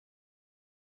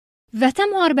Vətən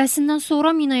müharibəsindən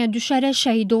sonra minaya düşərək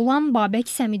şəhid olan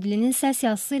B.Səmidlinin səs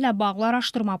yazısı ilə bağlı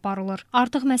araşdırma aparılır.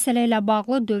 Artıq məsələ ilə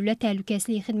bağlı Dövlət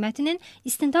Təhlükəsizlik Xidmətinin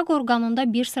istintaq orqanında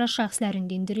bir sıra şəxslərin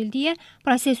dindirildiyi,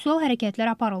 prosessual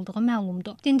hərəkətlər aparıldığı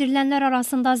məlumdur. Dindirilənlər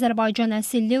arasında Azərbaycan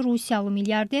əsilli Rusiyalı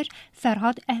milyarder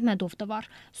Fərhad Əhmədov da var.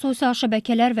 Sosial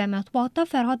şəbəkələr və mətbuatda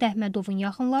Fərhad Əhmədovun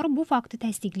yaxınları bu faktı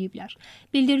təsdiqləyiblər.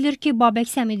 Bildirilir ki,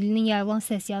 B.Səmidlinin yayılan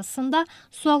səs yazısında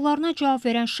suallarına cavab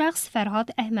verən şəxs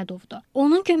Fərhad Əhmədov.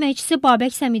 Onun köməkçisi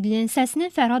B.Səmidlinin səsinin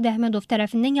Fərhad Əhmədov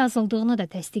tərəfindən yazıldığını da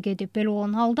təsdiq edib. Belə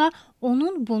olan halda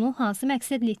onun bunu hansı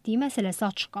məqsədlə etdiyi məsələsi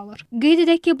açıq qalır. Qeyd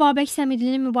edək ki,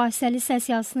 B.Səmidlinin mübahisəli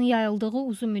səs yazısının yayıldığı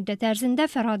uzun müddət ərzində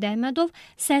Fərhad Əhmədov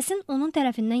səsin onun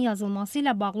tərəfindən yazılması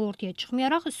ilə bağlı ortaya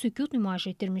çıxmayaraq sükut nümayiş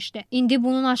etdirmişdi. İndi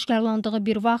bunun aşkarlandığı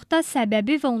bir vaxtda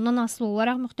səbəbi və ondan asılı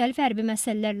olaraq müxtəlif hərbi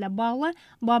məsələlərlə bağlı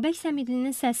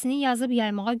B.Səmidlinin səsini yazıb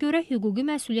yaymağa görə hüquqi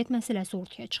məsuliyyət məsələsi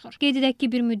ortaya çıxır. Qeyd edək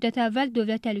ki, bir müddət əvvəl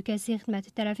Dövlət Təhlükəsizlik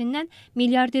Xidməti tərəfindən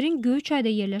milyarderin Göyçayda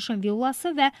yerləşən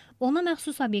villası və ona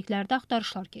məxsus obyektlərdə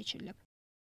axtarışlar keçirilib.